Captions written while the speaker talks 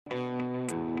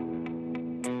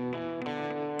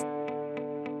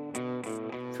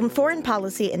From Foreign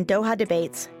Policy and Doha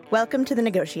Debates, welcome to The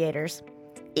Negotiators.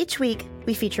 Each week,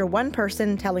 we feature one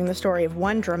person telling the story of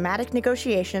one dramatic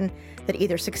negotiation that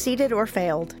either succeeded or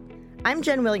failed. I'm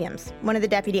Jen Williams, one of the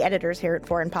deputy editors here at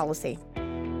Foreign Policy.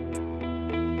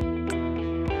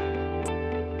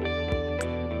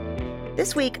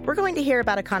 This week, we're going to hear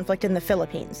about a conflict in the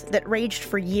Philippines that raged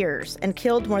for years and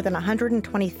killed more than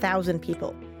 120,000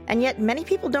 people. And yet, many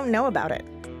people don't know about it.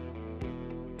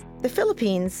 The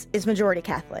Philippines is majority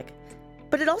Catholic,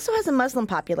 but it also has a Muslim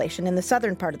population in the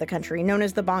southern part of the country known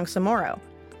as the Bangsamoro.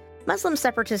 Muslim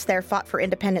separatists there fought for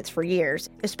independence for years,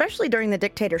 especially during the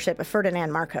dictatorship of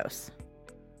Ferdinand Marcos.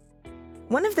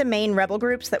 One of the main rebel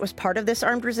groups that was part of this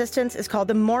armed resistance is called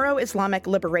the Moro Islamic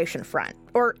Liberation Front,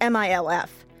 or MILF.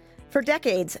 For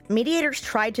decades, mediators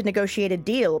tried to negotiate a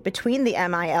deal between the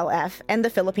MILF and the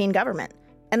Philippine government,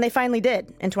 and they finally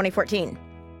did in 2014.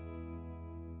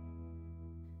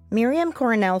 Miriam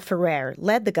Coronel Ferrer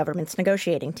led the government's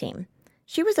negotiating team.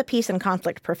 She was a peace and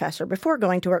conflict professor before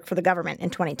going to work for the government in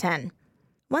 2010.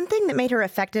 One thing that made her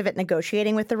effective at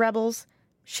negotiating with the rebels,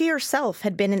 she herself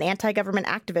had been an anti-government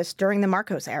activist during the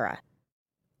Marcos era.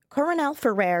 Coronel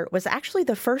Ferrer was actually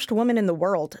the first woman in the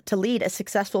world to lead a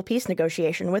successful peace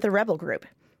negotiation with a rebel group.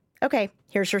 Okay,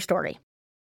 here's her story.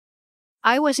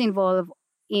 I was involved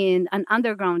in an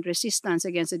underground resistance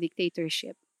against the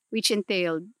dictatorship, which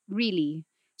entailed really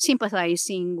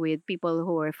sympathizing with people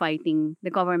who were fighting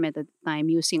the government at the time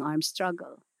using armed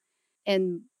struggle.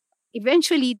 And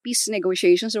eventually, peace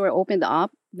negotiations were opened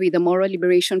up with the Moro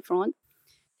Liberation Front.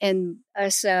 And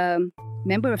as a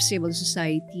member of civil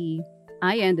society,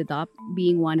 I ended up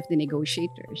being one of the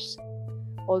negotiators.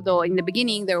 Although in the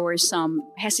beginning, there was some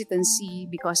hesitancy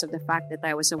because of the fact that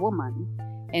I was a woman.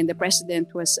 And the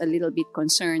president was a little bit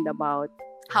concerned about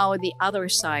how the other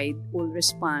side will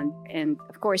respond. And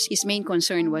of course, his main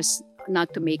concern was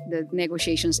not to make the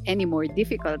negotiations any more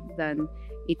difficult than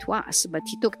it was. But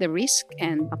he took the risk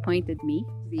and appointed me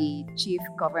the chief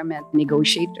government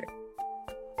negotiator.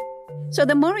 So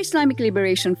the Moro Islamic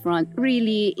Liberation Front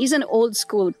really is an old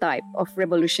school type of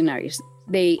revolutionaries.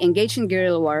 They engage in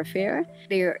guerrilla warfare.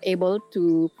 They are able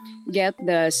to get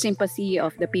the sympathy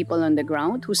of the people on the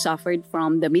ground who suffered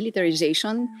from the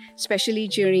militarization, especially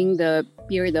during the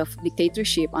period of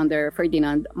dictatorship under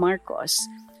Ferdinand Marcos.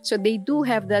 So they do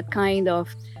have that kind of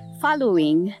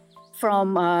following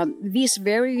from these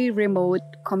very remote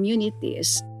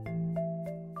communities.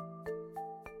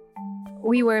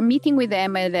 We were meeting with the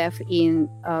MLF in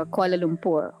Kuala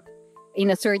Lumpur, in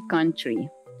a third country.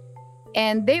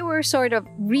 And they were sort of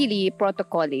really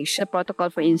protocolish. A protocol,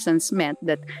 for instance, meant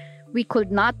that we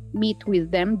could not meet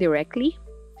with them directly.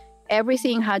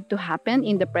 Everything had to happen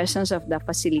in the presence of the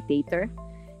facilitator.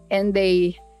 And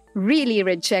they really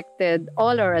rejected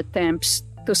all our attempts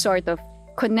to sort of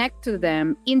connect to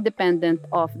them independent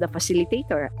of the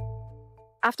facilitator.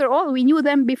 After all, we knew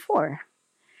them before.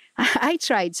 I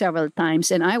tried several times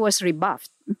and I was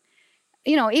rebuffed.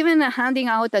 Even handing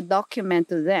out a document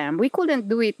to them, we couldn't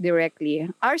do it directly.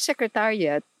 Our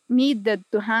secretariat needed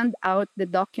to hand out the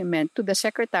document to the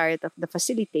secretariat of the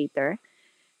facilitator,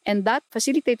 and that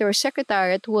facilitator or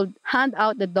secretariat would hand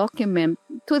out the document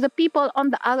to the people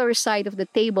on the other side of the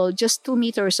table, just 2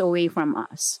 meters away from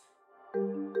us.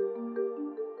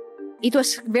 It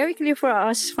was very clear for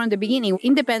us from the beginning,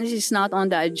 independence is not on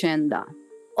the agenda.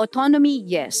 Autonomy,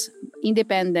 yes.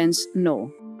 Independence,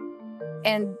 no.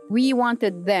 And we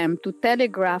wanted them to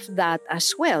telegraph that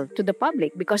as well to the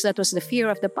public because that was the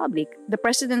fear of the public. The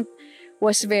president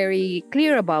was very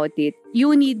clear about it.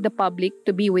 You need the public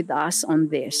to be with us on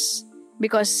this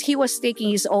because he was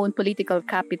taking his own political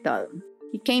capital.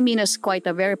 He came in as quite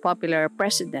a very popular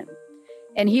president.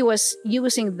 And he was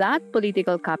using that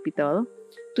political capital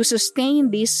to sustain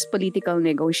these political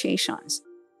negotiations.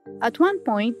 At one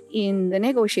point in the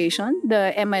negotiation,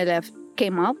 the MLF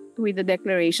came up with a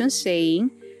declaration saying,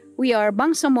 we are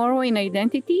Bangsamoro in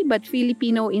identity, but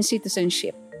Filipino in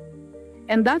citizenship.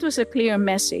 And that was a clear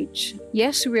message.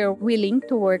 Yes, we are willing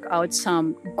to work out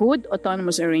some good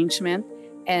autonomous arrangement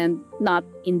and not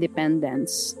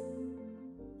independence.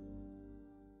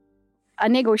 A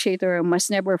negotiator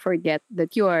must never forget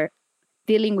that you are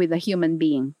dealing with a human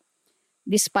being,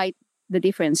 despite the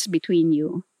difference between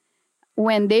you.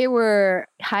 When they were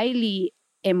highly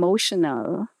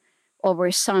emotional over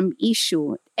some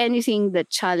issue, anything that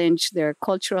challenged their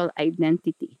cultural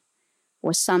identity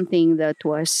was something that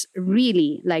was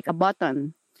really like a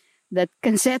button that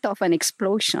can set off an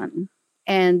explosion.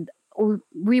 And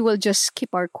we will just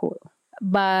keep our cool.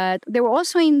 But they were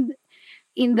also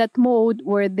in that mode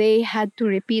where they had to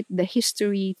repeat the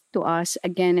history to us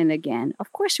again and again.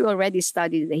 Of course, we already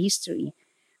studied the history.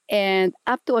 And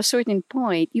up to a certain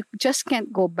point, you just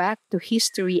can't go back to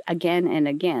history again and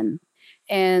again.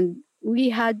 And we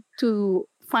had to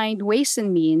find ways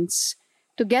and means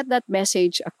to get that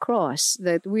message across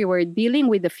that we were dealing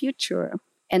with the future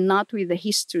and not with the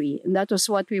history. And that was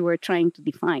what we were trying to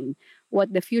define,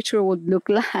 what the future would look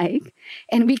like.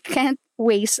 And we can't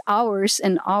waste hours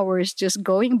and hours just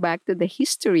going back to the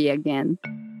history again.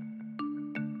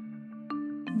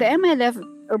 The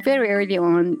MLF, very early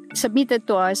on, submitted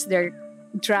to us their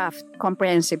draft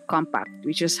comprehensive compact,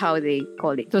 which is how they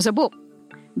called it. It was a book,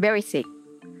 very thick.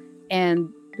 And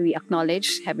we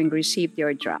acknowledge having received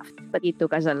your draft. But it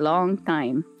took us a long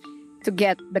time to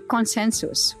get the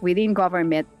consensus within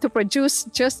government to produce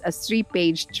just a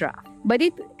 3-page draft. But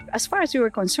it, as far as we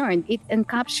were concerned, it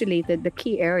encapsulated the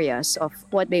key areas of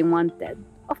what they wanted.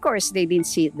 Of course, they didn't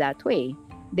see it that way.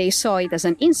 They saw it as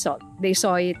an insult. They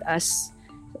saw it as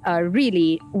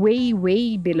really way,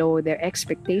 way below their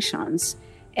expectations.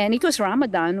 And it was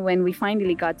Ramadan when we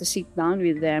finally got to sit down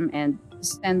with them and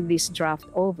send this draft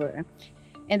over.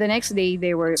 And the next day,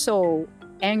 they were so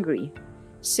angry,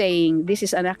 saying, this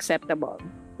is unacceptable.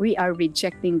 We are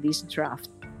rejecting this draft.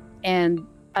 And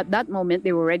at that moment,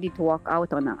 they were ready to walk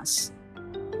out on us.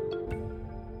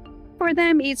 For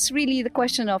them, it's really the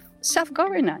question of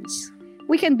self-governance.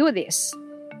 We can do this.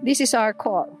 This is our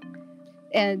call.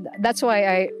 And that's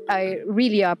why I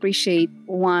really appreciate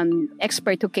one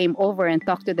expert who came over and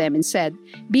talked to them and said,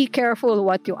 be careful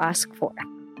what you ask for.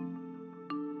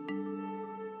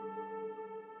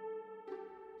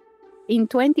 In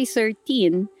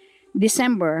 2013,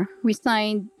 December, we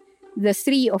signed the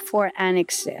 3 of 4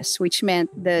 annexes, which meant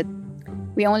that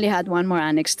we only had one more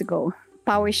annex to go.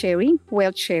 Power sharing,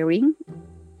 wealth sharing,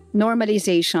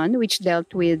 normalization, which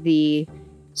dealt with the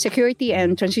security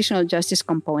and transitional justice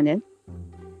component.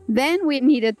 Then we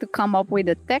needed to come up with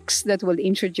a text that will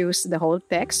introduce the whole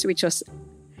text, which was,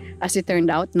 as it turned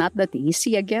out, not that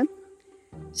easy again.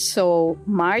 So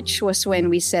March was when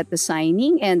we set the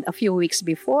signing, and a few weeks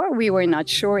before, we were not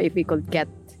sure if we could get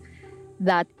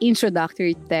that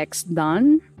introductory text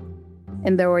done.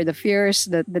 And there were the fears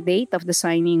that the date of the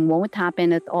signing won't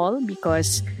happen at all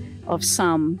because of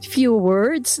some few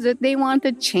words that they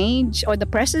wanted change, or the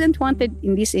president wanted,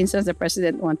 in this instance, the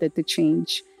president wanted to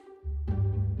change.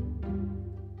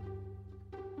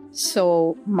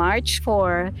 So March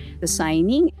for the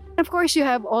signing. Of course, you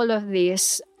have all of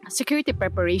this security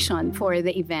preparation for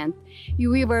the event.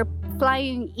 We were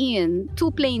flying in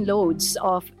 2 plane loads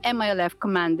of MILF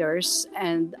commanders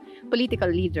and political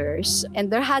leaders, and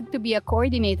there had to be a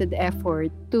coordinated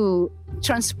effort to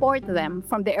transport them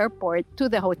from the airport to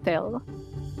the hotel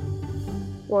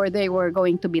where they were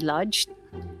going to be lodged,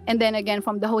 and then again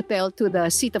from the hotel to the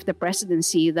seat of the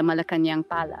presidency, the Malacañang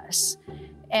Palace.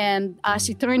 And as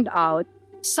it turned out,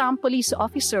 some police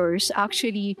officers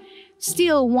actually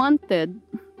still wanted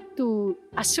to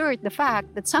assert the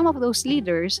fact that some of those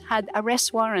leaders had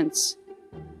arrest warrants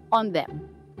on them.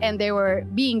 And they were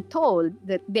being told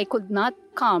that they could not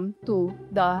come to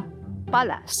the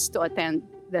palace to attend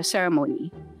the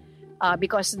ceremony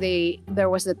because there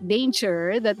was a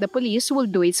danger that the police will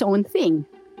do its own thing.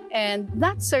 And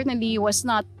that certainly was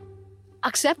not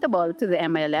acceptable to the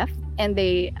MLF. And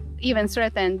they even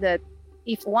threatened that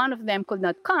if one of them could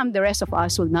not come, the rest of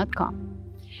us will not come.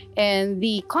 And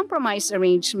the compromise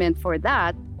arrangement for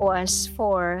that was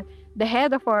for the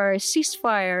head of our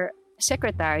ceasefire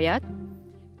secretariat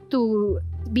to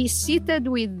be seated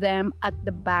with them at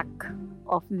the back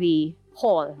of the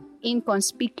hall,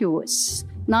 inconspicuous,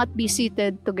 not be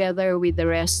seated together with the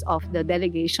rest of the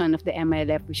delegation of the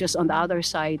MLF, which was on the other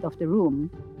side of the room.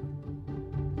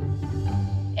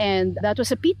 And that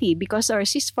was a pity because our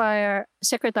ceasefire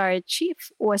secretariat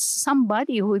chief was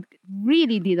somebody who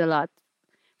really did a lot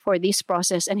for this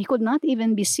process, and he could not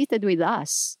even be seated with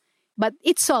us. But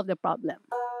it solved the problem.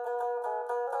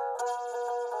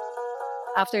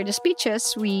 After the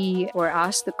speeches, we were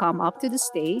asked to come up to the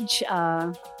stage.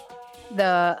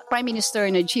 The Prime Minister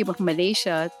Najib of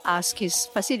Malaysia asked his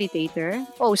facilitator,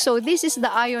 "Oh, so this is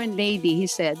the Iron Lady," he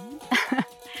said,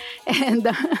 and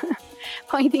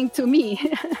pointing to me.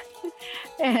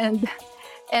 and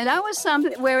I was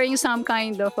wearing some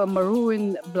kind of a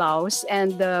maroon blouse,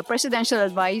 and the presidential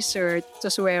advisor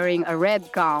was wearing a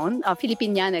red gown, a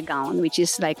Filipiniana gown, which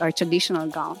is like our traditional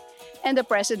gown. And the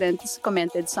president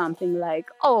commented something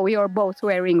like, "Oh, you're both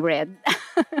wearing red."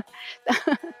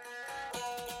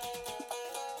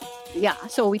 Yeah,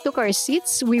 so we took our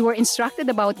seats. We were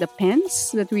instructed about the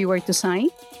pens that we were to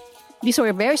sign. These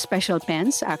were very special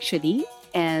pens, actually.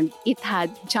 And it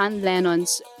had John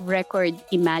Lennon's record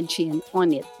Imagine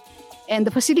on it. And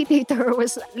the facilitator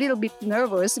was a little bit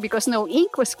nervous because no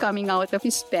ink was coming out of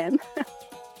his pen.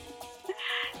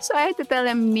 So I had to tell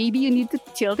him, maybe you need to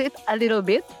tilt it a little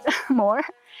bit more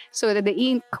so that the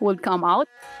ink would come out.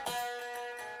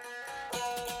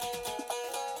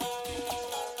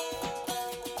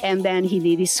 And then he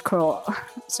did his scroll.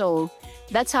 So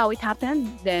that's how it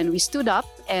happened. Then we stood up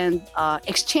and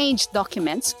exchanged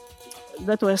documents.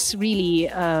 That was really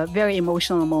a very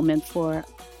emotional moment for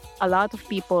a lot of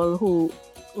people who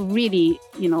really,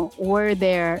 were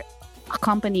there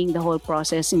accompanying the whole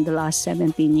process in the last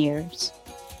 17 years.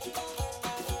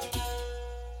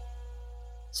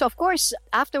 So, of course,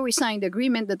 after we signed the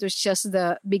agreement, that was just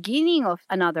the beginning of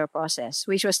another process,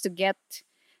 which was to get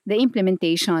the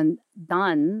implementation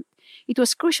done. It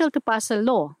was crucial to pass a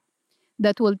law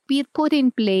that would put in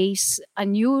place a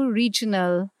new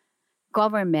regional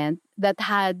government that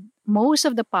had most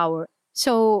of the power.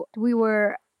 So we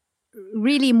were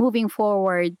really moving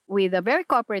forward with a very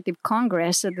cooperative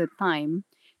Congress at the time.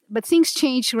 But things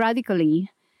changed radically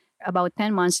about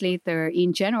 10 months later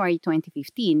in January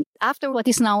 2015, after what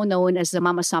is now known as the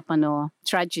Mama Sapano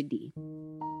tragedy.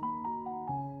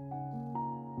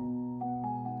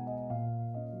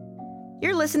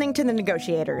 You're listening to The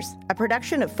Negotiators, a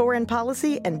production of Foreign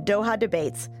Policy and Doha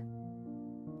Debates.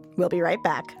 We'll be right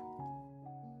back.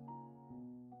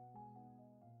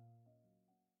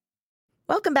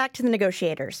 Welcome back to The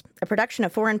Negotiators, a production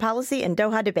of Foreign Policy and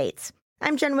Doha Debates.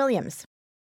 I'm Jen Williams.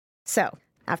 So,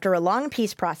 after a long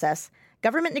peace process,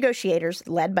 government negotiators,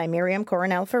 led by Miriam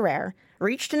Coronel Ferrer,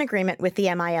 reached an agreement with the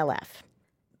MILF.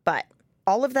 But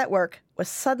all of that work was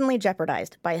suddenly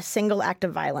jeopardized by a single act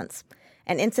of violence,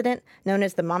 an incident known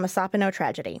as the Mama Sapano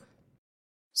tragedy.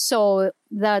 So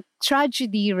the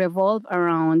tragedy revolved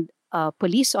around a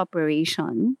police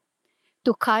operation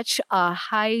to catch a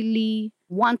highly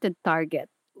wanted target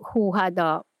who had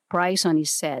a price on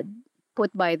his head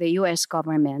put by the U.S.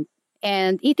 government.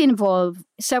 And it involved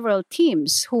several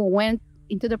teams who went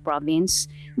into the province,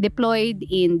 deployed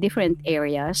in different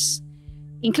areas,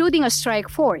 including a strike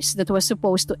force that was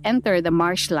supposed to enter the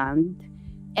marshland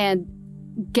and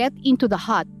get into the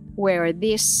hut where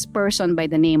this person by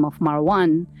the name of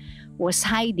Marwan was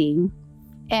hiding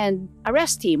and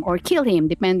arrest him or kill him,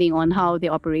 depending on how the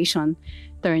operation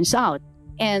turns out.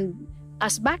 And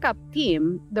as backup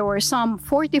team, there were some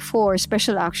 44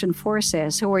 special action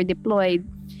forces who were deployed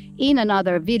in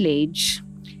another village,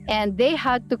 and they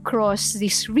had to cross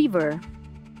this river,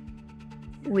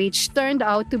 which turned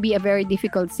out to be a very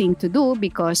difficult thing to do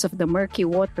because of the murky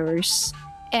waters.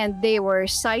 And they were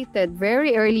sighted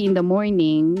very early in the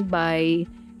morning by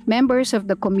members of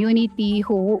the community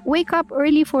who wake up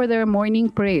early for their morning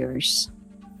prayers.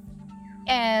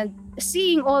 And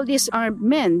seeing all these armed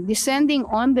men descending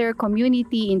on their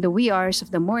community in the wee hours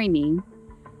of the morning,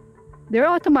 their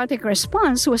automatic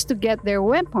response was to get their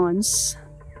weapons.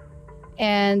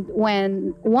 And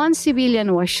when one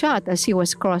civilian was shot as he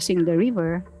was crossing the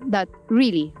river, that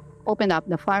really opened up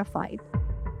the firefight.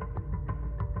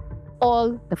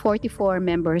 All the 44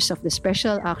 members of the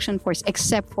Special Action Force,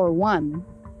 except for one,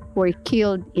 were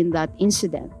killed in that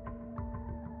incident.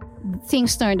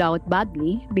 Things turned out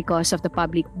badly because of the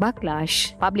public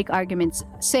backlash, public arguments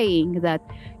saying that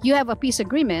you have a peace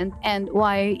agreement and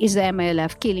why is the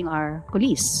MILF killing our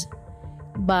police?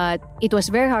 But it was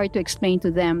very hard to explain to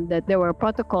them that there were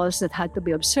protocols that had to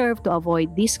be observed to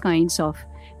avoid these kinds of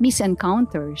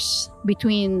misencounters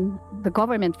between the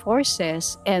government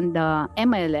forces and the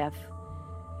MILF.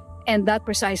 And that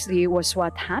precisely was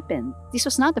what happened. This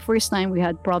was not the first time we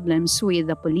had problems with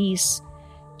the police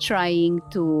trying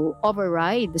to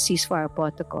override the ceasefire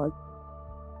protocol.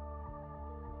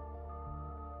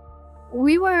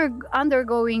 We were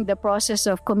undergoing the process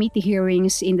of committee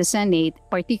hearings in the Senate,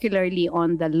 particularly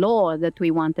on the law that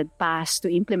we wanted passed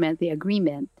to implement the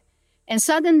agreement. And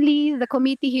suddenly, the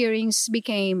committee hearings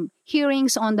became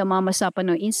hearings on the Mama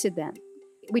Sapano incident,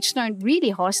 which turned really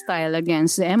hostile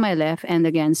against the MILF and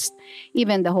against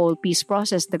even the whole peace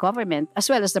process, the government, as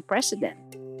well as the president.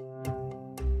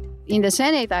 In the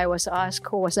Senate, I was asked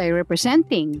who was I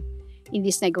representing in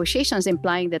these negotiations,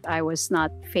 implying that I was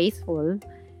not faithful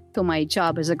to my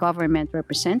job as a government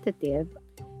representative.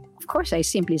 Of course, I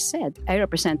simply said I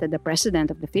represented the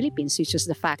President of the Philippines, which was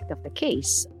the fact of the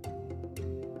case.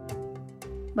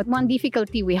 But one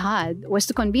difficulty we had was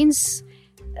to convince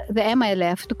the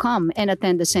MILF to come and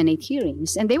attend the Senate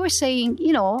hearings. And they were saying,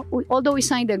 although we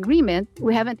signed the agreement,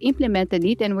 we haven't implemented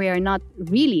it and we are not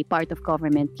really part of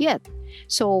government yet.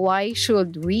 So why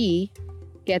should we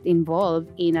get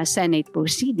involved in a Senate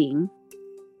proceeding?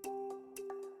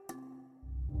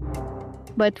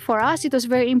 But for us, it was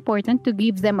very important to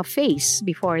give them a face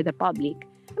before the public.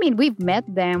 I mean, we've met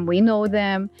them, we know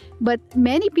them, but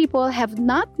many people have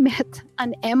not met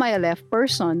an MILF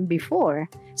person before.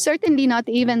 Certainly not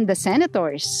even the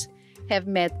senators have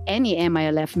met any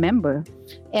MILF member.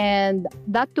 And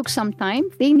that took some time.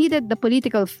 They needed the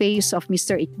political face of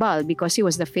Mr. Iqbal because he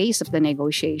was the face of the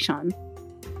negotiation.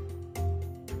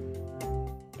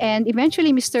 And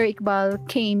eventually, Mr. Iqbal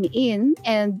came in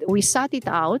and we sat it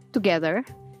out together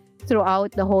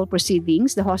throughout the whole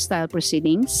proceedings, the hostile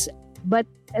proceedings. But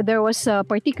there was a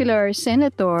particular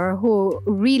senator who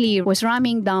really was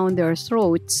ramming down their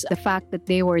throats the fact that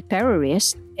they were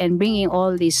terrorists and bringing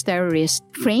all these terrorist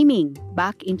framing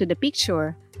back into the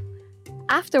picture.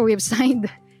 After we've signed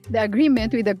the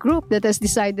agreement with a group that has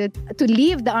decided to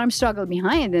leave the armed struggle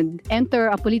behind and enter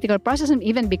a political process and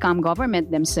even become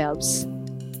government themselves.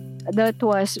 That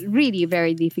was really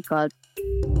very difficult.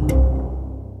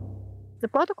 The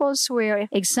protocols were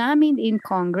examined in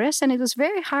Congress, and it was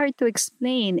very hard to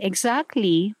explain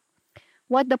exactly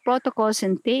what the protocols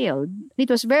entailed. It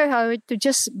was very hard to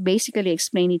just basically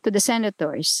explain it to the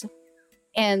senators.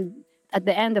 And at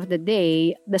the end of the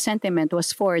day, the sentiment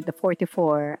was for the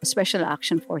 44 Special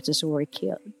Action Forces who were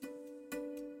killed.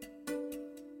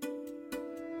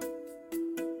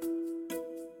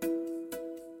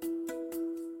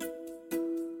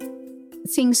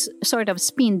 Things sort of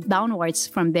spin downwards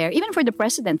from there. Even for the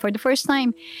president, for the first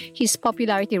time, his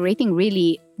popularity rating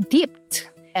really dipped.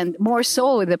 And more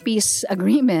so, the peace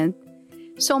agreement.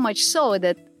 So much so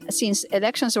that since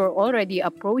elections were already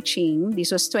approaching,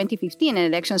 this was 2015 and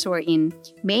elections were in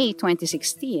May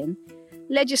 2016,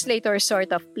 legislators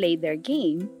sort of played their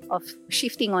game of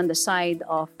shifting on the side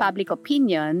of public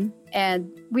opinion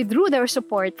and withdrew their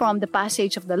support from the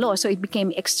passage of the law. So it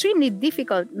became extremely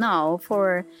difficult now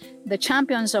for the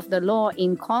champions of the law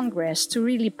in Congress to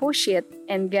really push it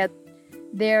and get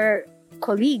their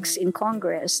colleagues in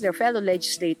Congress, their fellow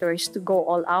legislators, to go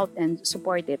all out and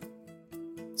support it.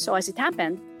 So as it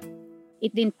happened,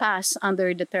 it didn't pass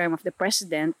under the term of the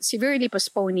president, severely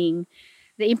postponing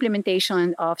the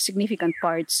implementation of significant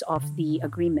parts of the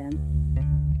agreement.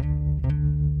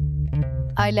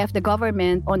 I left the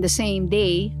government on the same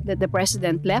day that the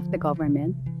president left the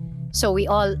government. So we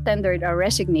all tendered our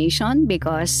resignation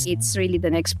because it's really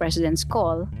the next president's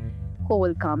call who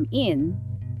will come in.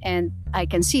 And I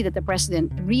can see that the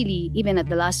president really, even at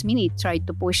the last minute, tried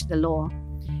to push the law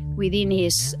within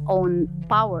his own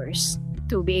powers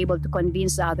to be able to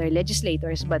convince the other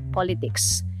legislators, but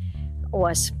politics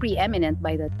was preeminent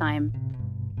by that time.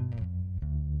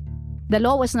 The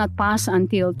law was not passed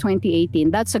until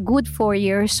 2018. That's a good 4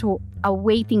 years, a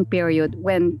waiting period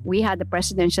when we had the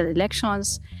presidential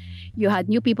elections. You had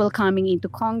new people coming into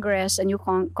Congress, a new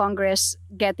Congress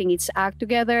getting its act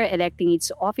together, electing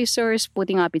its officers,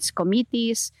 putting up its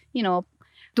committees,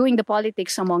 doing the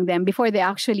politics among them before they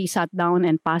actually sat down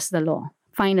and passed the law,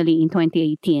 finally in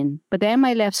 2018. But the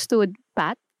MILF stood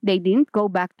pat. They didn't go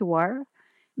back to war.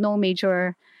 No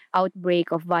major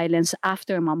outbreak of violence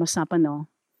after Mamo Sapano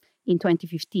in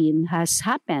 2015 has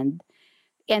happened.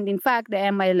 And in fact, the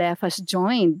MILF has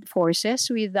joined forces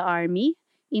with the army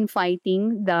in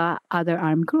fighting the other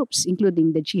armed groups,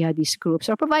 including the jihadist groups,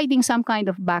 or providing some kind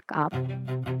of backup.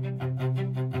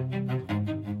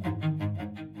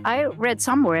 I read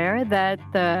somewhere that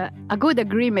a good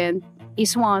agreement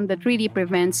is one that really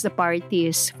prevents the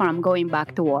parties from going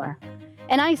back to war.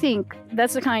 And I think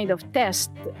that's the kind of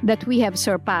test that we have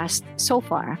surpassed so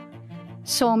far,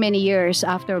 so many years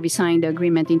after we signed the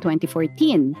agreement in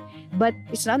 2014. But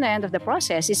it's not the end of the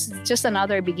process. It's just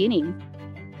another beginning.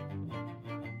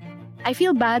 I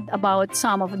feel bad about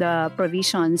some of the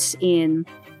provisions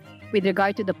with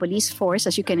regard to the police force,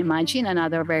 as you can imagine,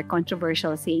 another very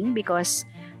controversial thing, because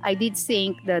I did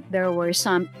think that there were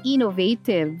some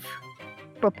innovative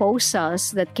proposals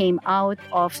that came out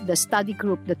of the study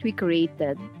group that we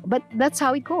created. But that's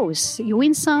how it goes. You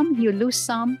win some, you lose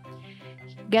some,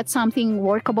 get something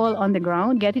workable on the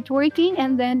ground, get it working,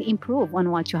 and then improve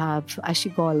on what you have as you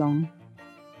go along.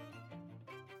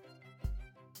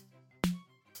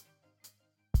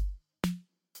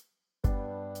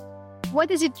 What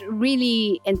does it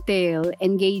really entail,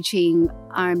 engaging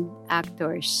armed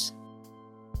actors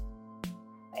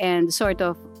and sort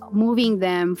of moving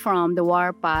them from the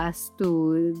war path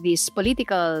to this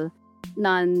political,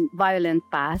 non-violent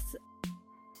path?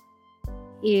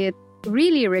 It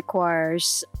really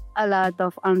requires a lot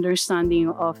of understanding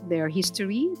of their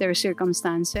history, their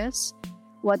circumstances,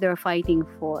 what they're fighting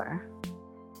for,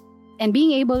 and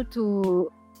being able to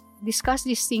discuss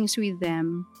these things with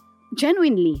them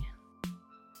genuinely.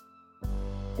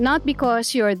 not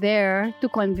because you're there to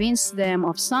convince them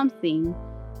of something,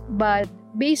 but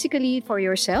basically for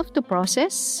yourself to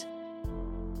process,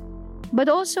 but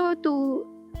also to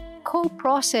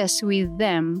co-process with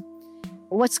them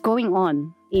what's going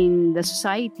on in the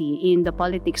society, in the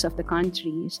politics of the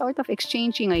country, sort of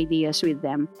exchanging ideas with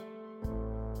them.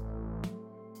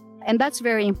 And that's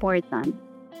very important.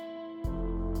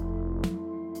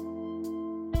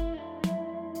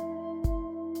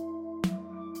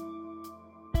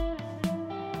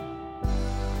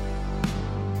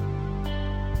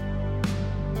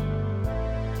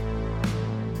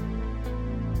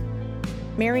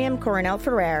 Miriam Coronel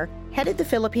Ferrer headed the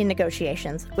Philippine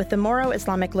negotiations with the Moro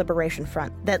Islamic Liberation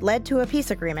Front that led to a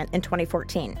peace agreement in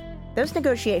 2014. Those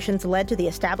negotiations led to the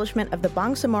establishment of the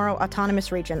Bangsamoro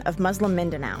Autonomous Region of Muslim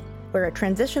Mindanao, where a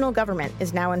transitional government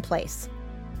is now in place.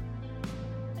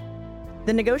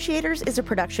 The Negotiators is a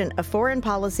production of Foreign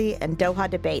Policy and Doha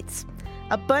Debates.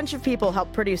 A bunch of people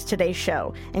helped produce today's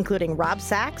show, including Rob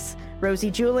Sachs, Rosie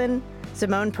Julin,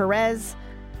 Simone Perez,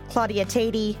 Claudia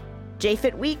Tatey,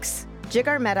 Japhet Weeks,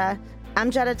 Jigar Mehta,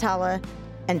 Amjad Atala,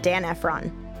 and Dan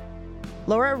Efron.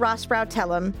 Laura Rossbrow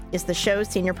Tellum is the show's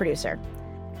senior producer.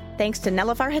 Thanks to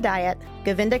Nelafar Hidayat,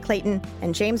 Govinda Clayton,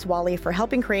 and James Wally for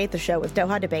helping create the show with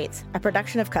Doha Debates, a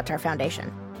production of Qatar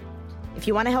Foundation. If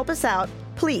you want to help us out,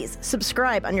 please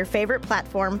subscribe on your favorite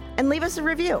platform and leave us a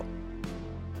review.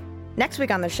 Next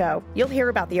week on the show, you'll hear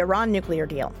about the Iran nuclear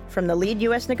deal from the lead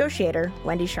U.S. negotiator,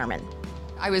 Wendy Sherman.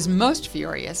 I was most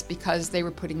furious because they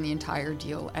were putting the entire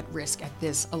deal at risk at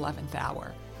this 11th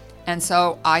hour. And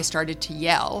so I started to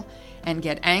yell and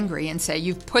get angry and say,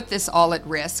 you've put this all at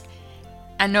risk.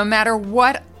 And no matter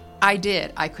what I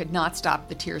did, I could not stop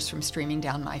the tears from streaming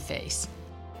down my face.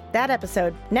 That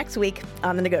episode next week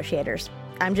on The Negotiators.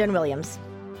 I'm Jen Williams.